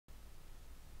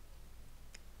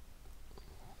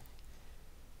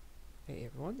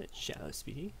Everyone, it's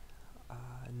shadowspeedy,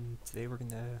 and today we're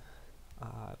gonna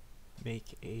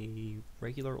make a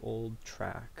regular old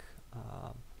track,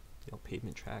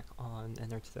 pavement track on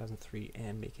nr2003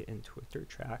 and make it into a dirt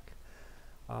track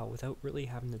without really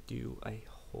having to do a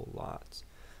whole lot.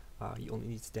 You only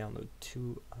need to download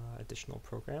two additional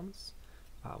programs,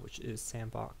 which is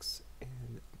Sandbox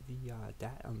and the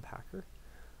DAT Unpacker.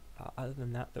 Other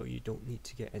than that, though, you don't need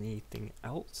to get anything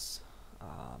else.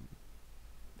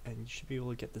 And you should be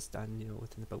able to get this done,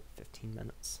 within about 15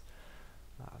 minutes.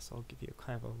 So I'll give you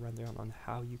kind of a rundown on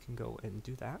how you can go and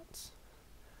do that.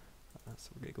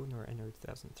 So we're going to go into our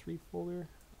nr2003 folder,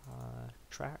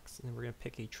 tracks, and then we're going to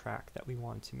pick a track that we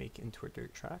want to make into a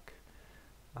dirt track.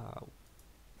 What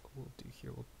we'll do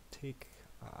here, we'll take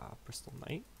Bristol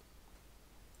Night,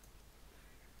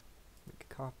 make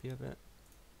a copy of it.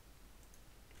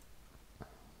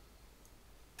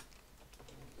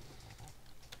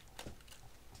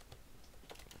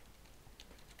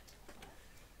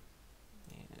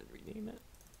 Rename it,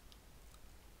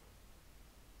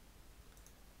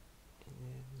 and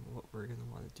then what we're going to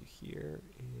want to do here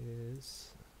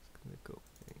is going to go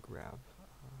and grab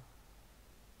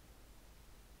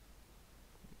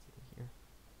here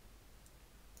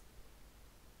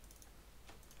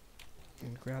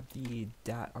and grab the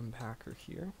DAT Unpacker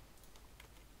here.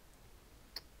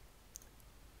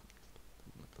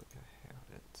 Doesn't look like I have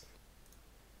it,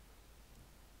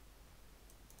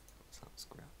 so let's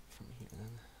grab it from here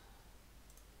then.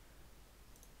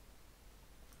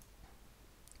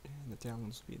 And the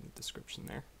downloads will be in the description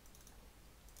there.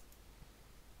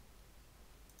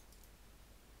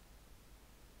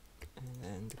 And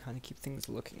then to kind of keep things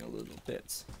looking a little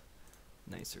bit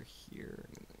nicer here,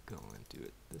 I'm going to go and do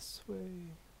it this way. And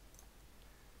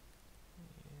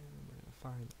we're going to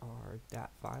find our DAT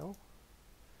file.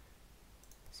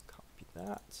 Let's copy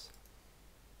that.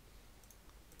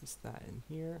 Paste that in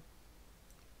here.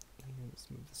 And let's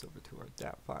move this over to our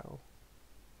DAT file.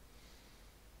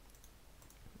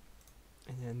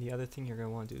 And then the other thing you're going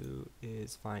to want to do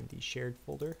is find the shared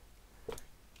folder,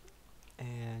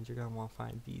 and you're going to want to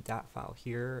find the DAT file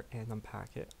here and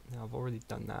unpack it. Now I've already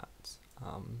done that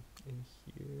in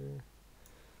here.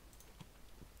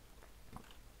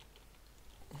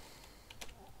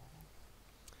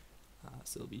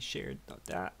 So it'll be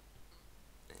shared.dat,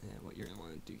 and then what you're going to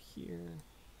want to do here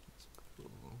is go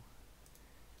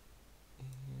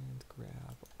and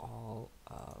grab all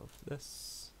of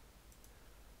this.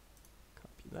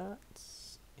 That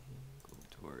and go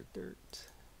to our dirt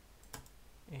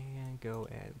and go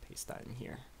and paste that in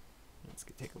here. It's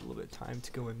going to take a little bit of time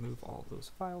to go and move all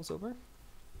those files over.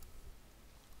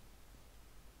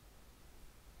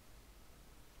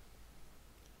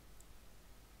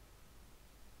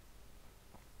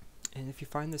 And if you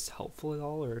find this helpful at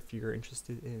all, or if you're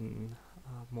interested in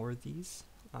more of these,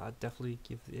 definitely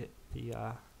give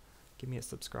me a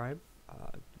subscribe.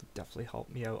 Definitely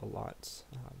helped me out a lot.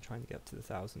 I'm trying to get up to the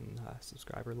 1,000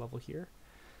 subscriber level here.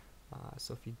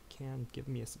 So if you can, give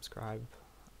me a subscribe,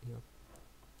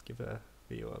 give a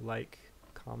video a like,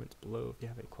 comment below if you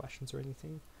have any questions or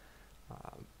anything.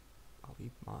 I'll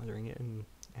be monitoring it and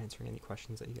answering any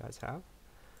questions that you guys have.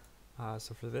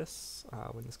 So for this,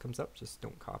 when this comes up, just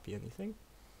don't copy anything.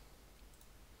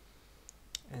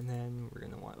 And then we're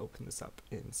going to want to open this up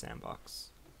in Sandbox.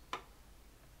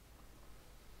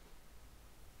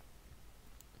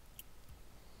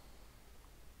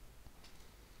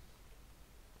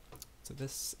 So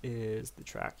this is the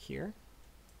track here.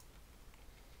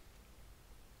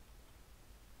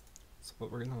 So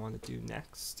what we're going to want to do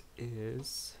next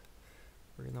is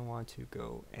we're going to want to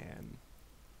go and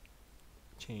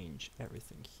change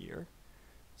everything here.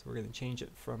 So we're going to change it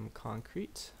from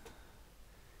concrete,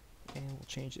 and we'll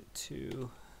change it to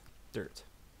dirt.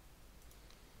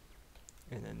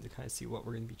 And then to kind of see what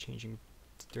we're going to be changing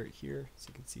to dirt here, so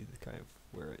you can see the kind of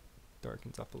where it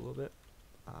darkens up a little bit.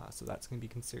 So that's going to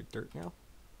be considered dirt now.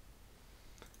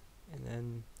 And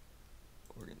then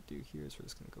what we're going to do here is we're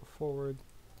just going to go forward,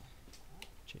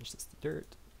 change this to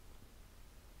dirt,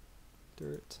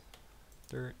 dirt,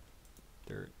 dirt,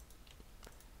 dirt.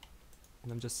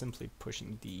 And I'm just simply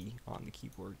pushing D on the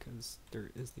keyboard because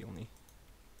dirt is the only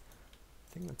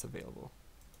thing that's available.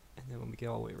 And then when we get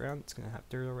all the way around, it's going to have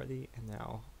dirt already, and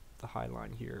now the high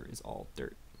line here is all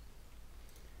dirt.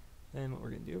 Then what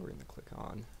we're going to do, we're going to click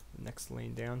on the next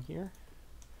lane down here.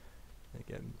 And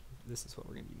again, this is what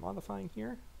we're going to be modifying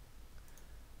here.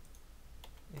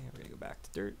 And we're going to go back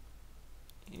to dirt,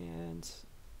 and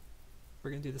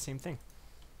we're going to do the same thing.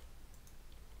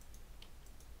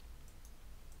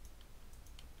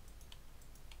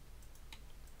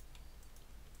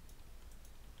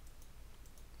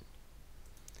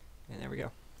 we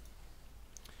go.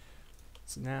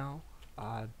 So now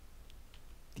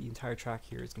the entire track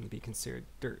here is going to be considered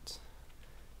dirt.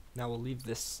 Now we'll leave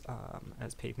this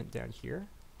as pavement down here,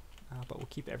 but we'll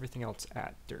keep everything else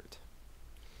at dirt.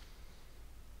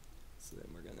 So then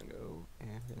we're going to go and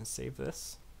we're going to save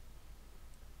this.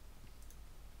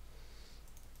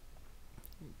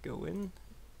 Go in,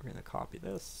 we're going to copy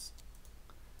this,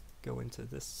 go into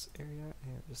this area,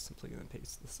 and we're just simply going to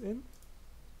paste this in.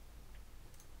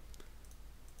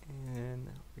 And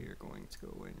we are going to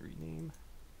go and rename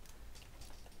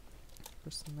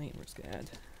Bristol Night, and we're just going to add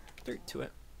dirt to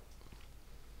it.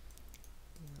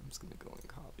 And I'm just going to go and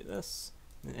copy this.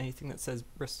 And anything that says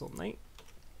Bristol Night,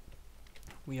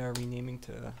 we are renaming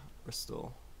to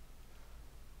Bristol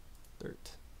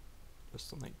Dirt.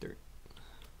 Bristol Night Dirt.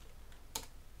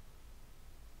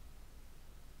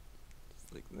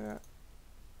 Just like that.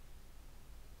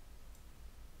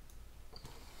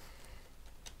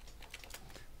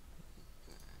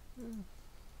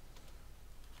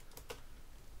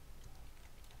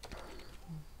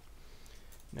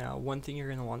 Now, one thing you're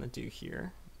going to want to do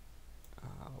here,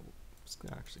 I'm just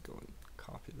going to actually go and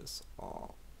copy this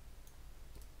all.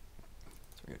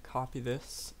 So we're going to copy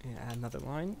this and add another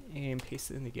line and paste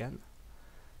it in again.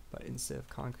 But instead of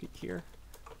concrete here,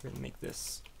 we're going to make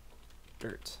this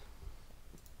dirt.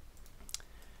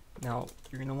 Now,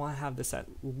 you're going to want to have this at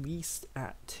least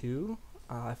at 2.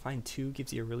 I find 2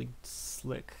 gives you a really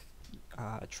slick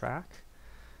track.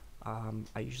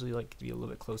 I usually like to be a little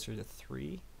bit closer to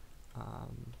 3.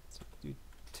 So do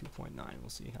 2.9, we'll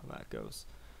see how that goes.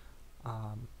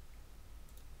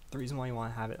 The reason why you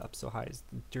want to have it up so high is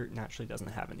the dirt naturally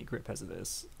doesn't have any grip as it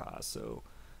is, so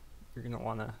you're going to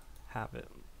want to have it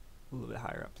a little bit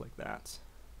higher up like that.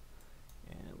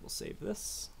 And we'll save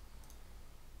this.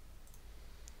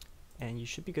 And you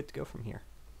should be good to go from here.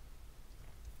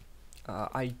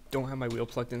 I don't have my wheel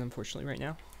plugged in, unfortunately, right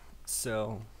now,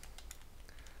 so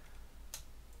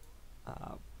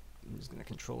I'm just going to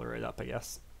controller it up, I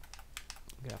guess.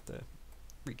 I'm going to have to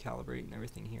recalibrate and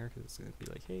everything here because it's going to be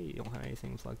like, hey, you don't have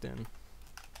anything plugged in.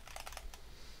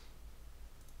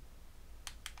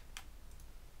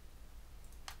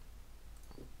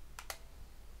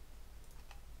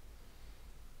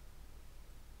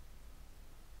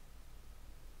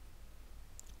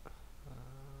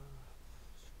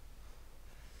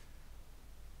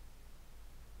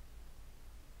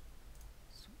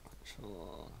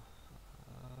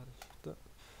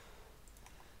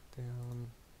 Down,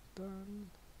 done.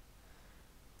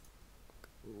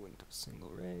 Go into a single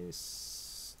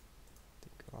race.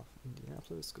 Take off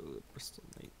Indianapolis, go to Bristol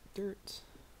Night Dirt.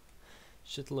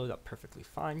 Should load up perfectly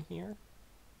fine here.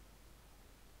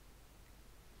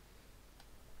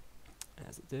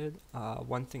 As it did.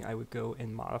 One thing I would go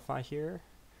and modify here.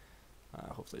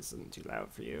 Hopefully this isn't too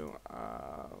loud for you.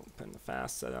 Putting the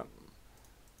fast setup.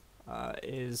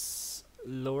 Is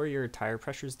lower your tire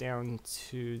pressures down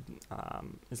to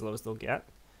as low as they'll get.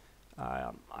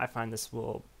 I find this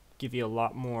will give you a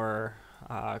lot more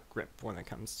grip when it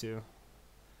comes to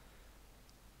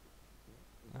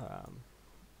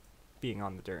being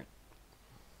on the dirt.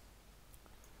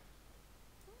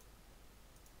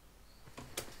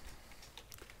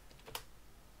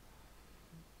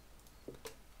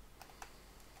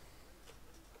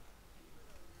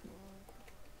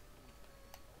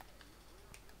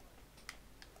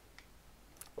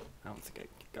 I don't think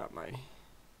I got my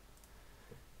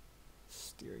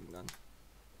steering done,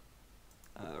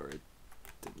 or it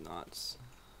did not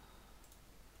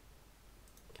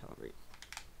calibrate,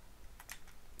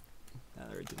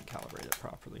 or it didn't calibrate it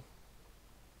properly.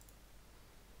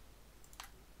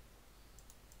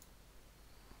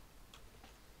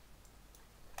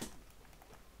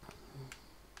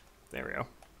 There we go.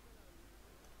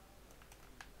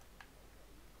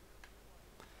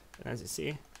 And as you see,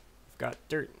 we've got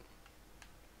dirt.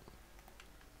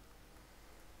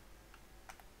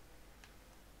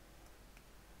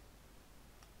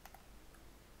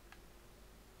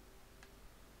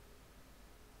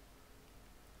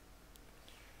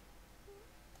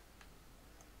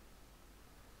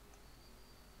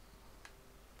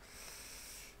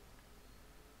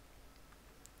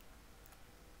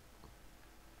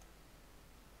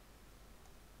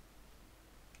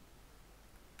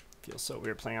 Feels so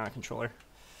weird playing on a controller.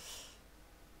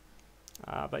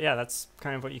 But yeah, that's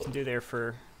kind of what you can do there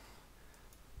for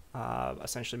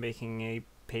essentially making a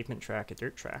pavement track a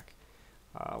dirt track.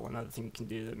 One other thing you can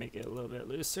do to make it a little bit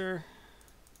looser,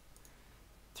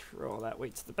 throw all that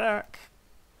weight to the back.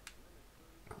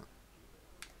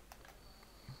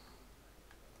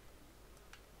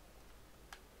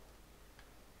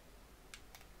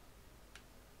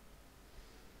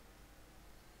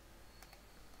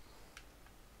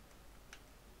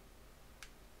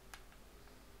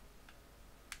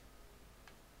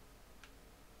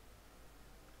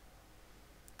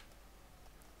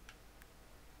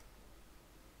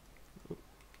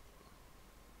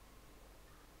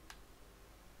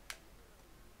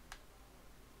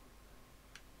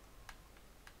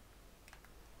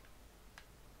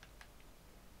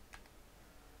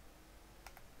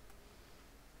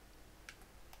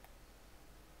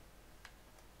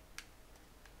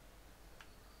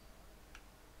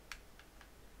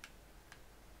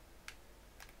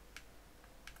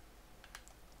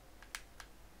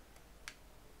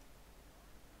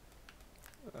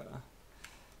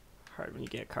 hard when you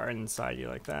get a car inside you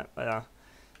like that, but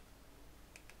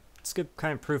it's good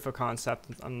kind of proof of concept.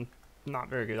 I'm not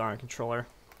very good on a controller.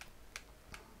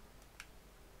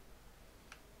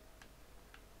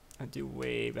 I'd do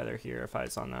way better here if I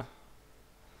was on the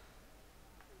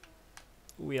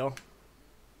wheel.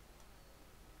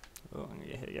 Oh, I'm gonna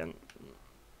get hit again.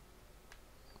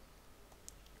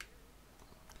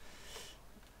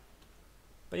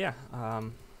 But yeah,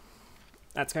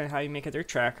 that's kind of how you make a dirt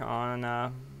track on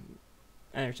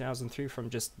nr2003 from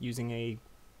just using a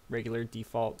regular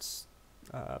default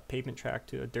pavement track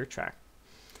to a dirt track.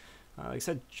 Like I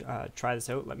said, try this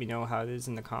out. Let me know how it is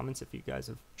in the comments if you guys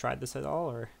have tried this at all,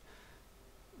 or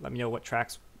let me know what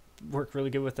tracks work really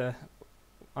good with on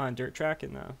a dirt track,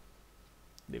 and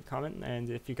leave a comment. And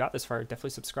if you got this far,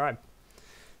 definitely subscribe.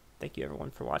 Thank you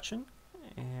everyone for watching,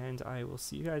 and I will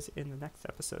see you guys in the next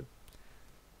episode.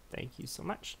 Thank you so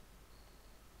much.